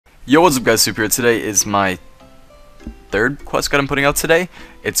Yo, what's up guys, Super here. Today is my third quest that I'm putting out today.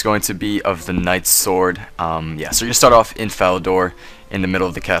 It's going to be of the Knight's Sword. Yeah, so you're going to start off in Falador, in the middle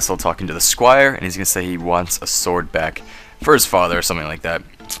of the castle, talking to the squire, and he's going to say he wants a sword back for his father or something like that.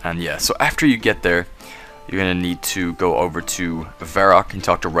 And yeah, so after you get there, you're going to need to go over to Varrock and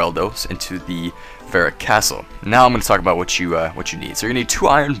talk to Reldos into the Varrock Castle. Now I'm going to talk about what you need. So you're going to need 2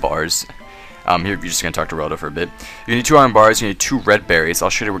 iron bars. Here, you're just going to talk to Reldo for a bit. You need 2 iron bars, you need 2 red berries. I'll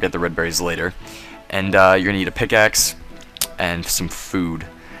show you where we get the red berries later. And you're going to need a pickaxe and some food.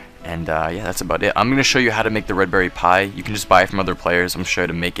 And yeah, that's about it. I'm going to show you how to make the Redberry Pie. You can just buy it from other players. I'm going to show you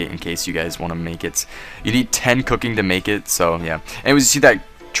how to make it in case you guys want to make it. You need 10 cooking to make it, so yeah. Anyways, you see that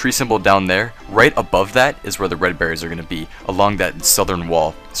tree symbol down there? Right above that is where the red berries are going to be, along that southern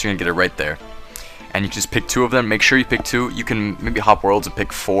wall. So you're going to get it right there. And you just pick 2 of them. Make sure you pick 2. You can maybe hop worlds and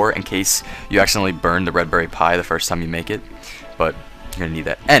pick 4 in case you accidentally burn the Redberry Pie the first time you make it. But you're going to need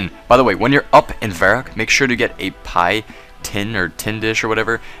that. And, by the way, when you're up in Varrock, make sure to get a pie tin or tin dish or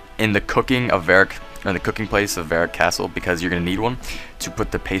whatever in the cooking of Varrock, or the cooking place of Varrock Castle, because you're going to need one to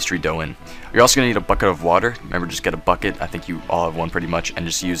put the pastry dough in. You're also going to need a bucket of water. Remember, just get a bucket. I think you all have one pretty much, and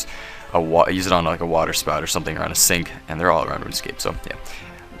just use it on like a water spout or something, or on a sink, and they're all around Runescape, so yeah.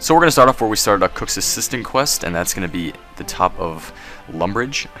 So we're going to start off where we started our Cook's Assistant quest, and that's going to be the top of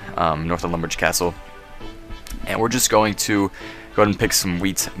Lumbridge, north of Lumbridge Castle. And we're just going to go ahead and pick some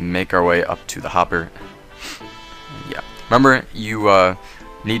wheat, make our way up to the hopper. Yeah. Remember, you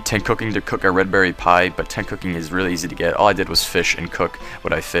need 10 cooking to cook a Redberry Pie, but 10 cooking is really easy to get. All I did was fish and cook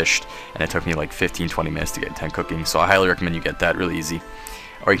what I fished, and it took me like 15-20 minutes to get 10 cooking, so I highly recommend you get that, really easy.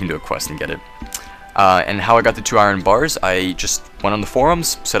 Or you can do a quest and get it. And how I got the 2 iron bars, I just went on the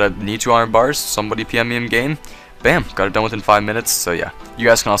forums, said I need 2 iron bars, somebody PM me in game, bam, got it done within 5 minutes. So yeah, you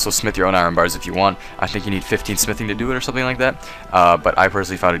guys can also smith your own iron bars if you want. I think you need 15 smithing to do it or something like that, but I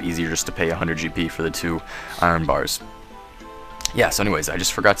personally found it easier just to pay 100 GP for the 2 iron bars. Yeah, so anyways, I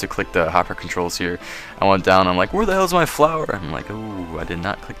just forgot to click the hopper controls here. I went down, I'm like, where the hell's my flour? I'm like, ooh, I did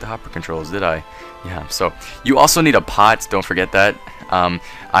not click the hopper controls, did I? Yeah, so you also need a pot, don't forget that.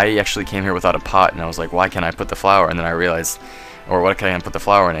 I actually came here without a pot, and I was like, why can't I put the flour? And then I realized, or why can't I put the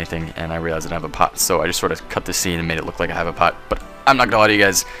flour in anything? And I realized I didn't have a pot, so I just sort of cut the scene and made it look like I have a pot. But I'm not gonna lie to you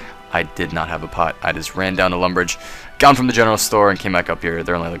guys, I did not have a pot. I just ran down to Lumbridge, got from the general store, and came back up here.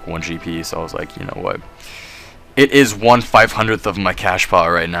 They're only like 1 GP, so I was like, you know what? It is 1/500th of my cash pot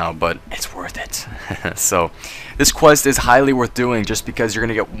right now, but it's worth it. So, this quest is highly worth doing just because you're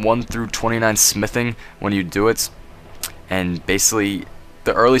going to get 1 through 29 smithing when you do it. And basically,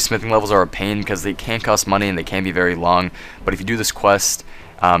 the early smithing levels are a pain because they can cost money and they can be very long. But if you do this quest,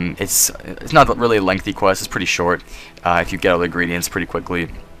 it's not really a lengthy quest, it's pretty short if you get all the ingredients pretty quickly.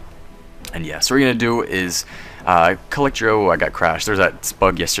 And yeah, so what you're going to do is collect your... Oh, I got crashed. There's that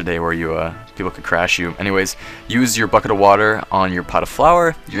bug yesterday where you people could crash you. Anyways, use your bucket of water on your pot of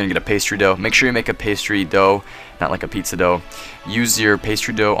flour. You're going to get a pastry dough. Make sure you make a pastry dough, not like a pizza dough. Use your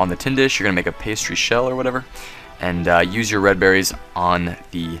pastry dough on the tin dish. You're going to make a pastry shell or whatever. And use your red berries on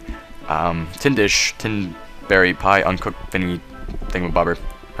the tin dish, tin berry pie, uncooked thingy thingamabobber.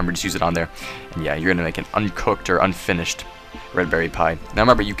 Remember, just use it on there. And yeah, you're going to make an uncooked or unfinished Redberry Pie. Now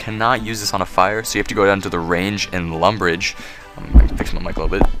remember, you cannot use this on a fire, so you have to go down to the range in Lumbridge. I can fix my mic a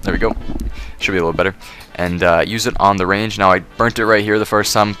little bit. There we go. Should be a little better. And use it on the range. Now I burnt it right here the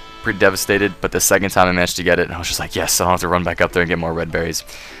first time, pretty devastated, but the second time I managed to get it, and I was just like, yes, I don't have to run back up there and get more red berries.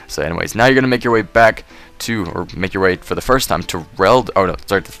 So anyways, now you're going to make your way back to, or make your way for the first time to to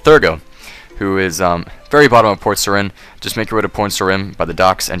Thurgo, who is very bottom of Port Sarin. Just make your way to Port Sarin by the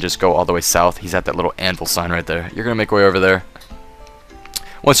docks and just go all the way south. He's at that little anvil sign right there. You're going to make your way over there.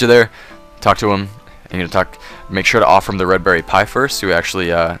 Once you're there, talk to him. And you're going to make sure to offer him the Redberry Pie first, so he actually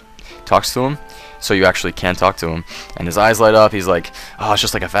talks to him. So you actually can talk to him. And his eyes light up. He's like, oh, it's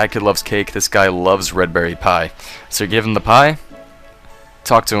just like a fat kid loves cake. This guy loves Redberry Pie. So you give him the pie,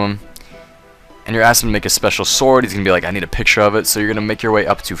 talk to him, and you're asking him to make a special sword. He's going to be like, I need a picture of it. So you're going to make your way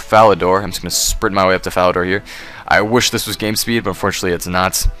up to Falador. I'm just going to sprint my way up to Falador here. I wish this was game speed, but unfortunately it's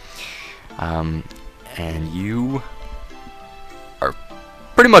not. And you are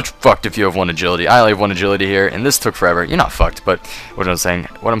pretty much fucked if you have 1 agility. I only have 1 agility here, and this took forever. You're not fucked, but what I'm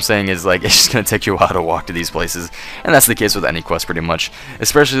saying is, like, it's just going to take you a while to walk to these places. And that's the case with any quest pretty much.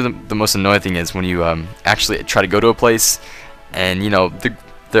 Especially the most annoying thing is when you actually try to go to a place, and, you know,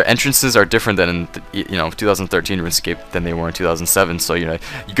 the entrances are different than in 2013 RuneScape than they were in 2007. So you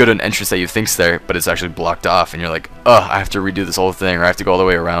go to an entrance that you think's there, but it's actually blocked off, and you're like, ugh, I have to redo this whole thing, or I have to go all the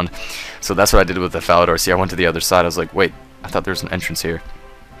way around. So that's what I did with the Falador. See, I went to the other side. I was like, wait, I thought there was an entrance here.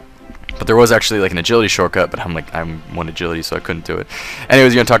 But there was actually like an agility shortcut, but I'm like, I'm 1 agility, so I couldn't do it.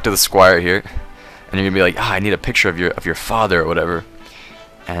 Anyways, you're gonna talk to the squire here, and you're gonna be like, I need a picture of your father or whatever.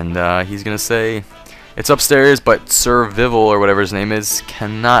 And he's gonna say, it's upstairs, but Sir Vivel or whatever his name is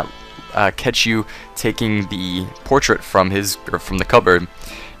cannot catch you taking the portrait from the cupboard.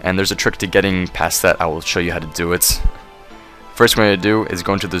 And there's a trick to getting past that. I will show you how to do it. First thing we're gonna do is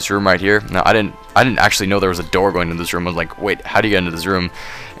go into this room right here. Now I didn't actually know there was a door going into this room. I was like, wait, how do you get into this room?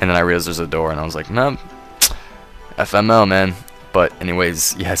 And then I realized there's a door, and I was like, no, FML, man. But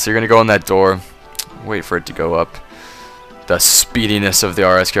anyways, yeah, so you're gonna go in that door, wait for it to go up. The speediness of the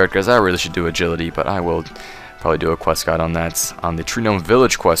RS characters. I really should do agility, but I will probably do a quest guide on that on the Tree Gnome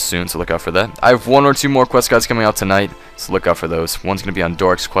Village quest soon, so look out for that. I have 1 or 2 more quest guides coming out tonight, so look out for those. One's going to be on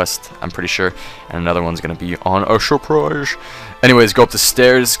Doric's quest, I'm pretty sure, and another one's going to be on a surprise. Anyways, go up the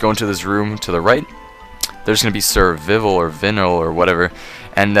stairs, go into this room to the right. There's going to be Sir Vivel or Vinil or whatever,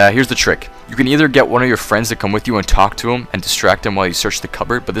 and here's the trick. You can either get one of your friends to come with you and talk to him and distract him while you search the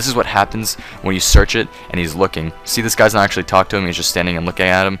cupboard, but this is what happens when you search it and he's looking. See, this guy's not actually talking to him, he's just standing and looking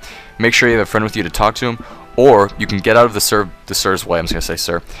at him. Make sure you have a friend with you to talk to him, or you can get out of the Sir's way. I'm just going to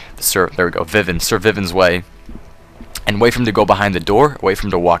say Sir. There we go, Sir Viven's way, and wait for him to go behind the door, wait for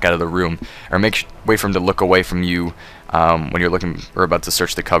him to walk out of the room, or wait for him to look away from you when you're looking or about to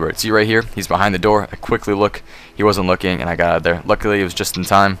search the cupboard. See right here, he's behind the door. I quickly look, he wasn't looking, and I got out of there. Luckily, it was just in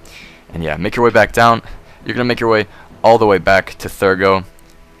time. And yeah, make your way back down. You're going to make your way all the way back to Thurgo.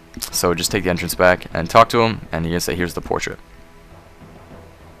 So just take the entrance back and talk to him, and you're going to say, here's the portrait.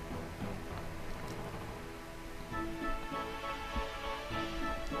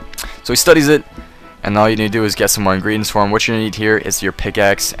 So he studies it, and all you need to do is get some more ingredients for him. What you're going to need here is your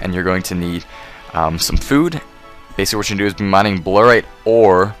pickaxe, and you're going to need some food. Basically what you're going to do is be mining Blurite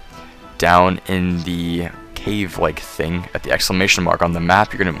Ore down in the cave-like thing at the exclamation mark on the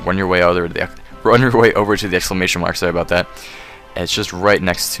map. You're going to run your way over to the exclamation mark. Sorry about that. It's just right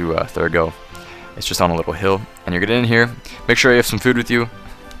next to Thurgo. It's just on a little hill, and you're getting in here. Make sure you have some food with you.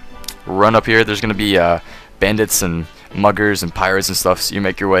 Run up here. There's going to be bandits and muggers and pirates and stuff, so you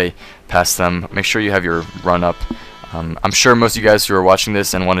make your way past them. Make sure you have your run up. I'm sure most of you guys who are watching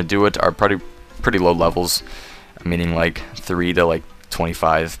this and want to do it are pretty low levels, meaning like 3 to like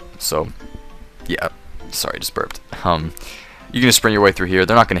 25. So yeah, sorry, just burped. You're gonna sprint your way through here.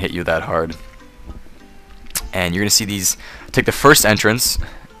 They're not gonna hit you that hard, and you're gonna see these. Take the first entrance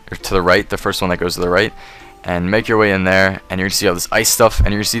or to the right, the first one that goes to the right, and make your way in there, and you're gonna see all this ice stuff, and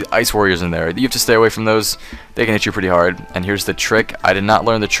you're gonna see the ice warriors in there. You have to stay away from those. They can hit you pretty hard. And here's the trick. I did not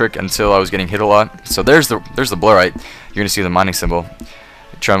learn the trick until I was getting hit a lot. So there's the Blurite. You're gonna see the mining symbol.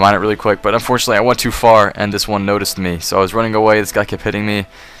 Try to mine it really quick, but unfortunately I went too far, and this one noticed me. So I was running away. This guy kept hitting me.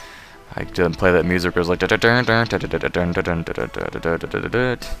 I didn't play that music. It was like,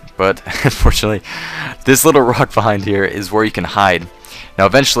 but unfortunately, this little rock behind here is where you can hide. Now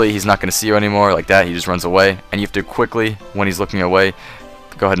eventually he's not going to see you anymore like that. He just runs away, and you have to quickly, when he's looking away,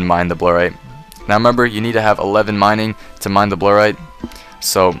 go ahead and mine the Blurite. Now remember, you need to have 11 mining to mine the Blurite.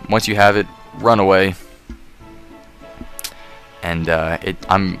 So once you have it, run away. And I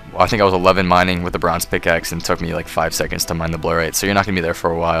think I was 11 mining with the bronze pickaxe, and it took me like 5 seconds to mine the Blurite. So you're not going to be there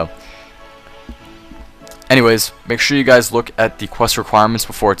for a while. Anyways, make sure you guys look at the quest requirements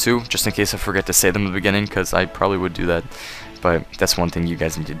before too, just in case I forget to say them at the beginning, because I probably would do that. But that's one thing you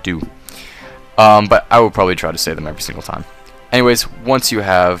guys need to do. But I will probably try to say them every single time. Anyways, once you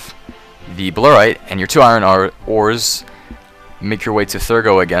have the Blurite and your 2 iron ores, make your way to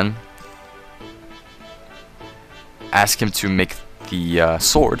Thurgo again. Ask him to make the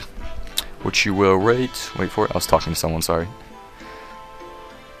sword, which you will wait for it. I was talking to someone, sorry.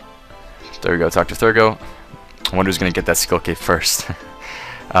 There we go, talk to Thurgo. I wonder who's going to get that skill cave first.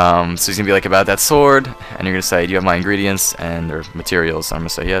 So he's going to be like, about that sword, and you're going to say, do you have my ingredients and their materials? I'm going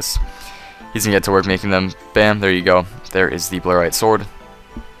to say yes. He's going to get to work making them. Bam, there you go. There is the Blurite sword.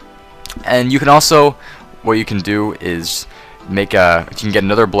 And you can also, what you can do is make you can get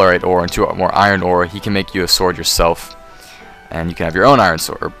another Blurite ore and 2 more iron ore. He can make you a sword yourself, and you can have your own iron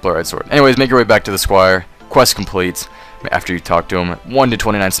sword or Blurite sword. Anyways, make your way back to the squire. Quest complete. After you talk to him, 1 to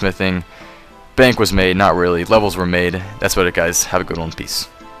 29 smithing. Bank was made, not really. Levels were made. That's about it, guys. Have a good one. Peace.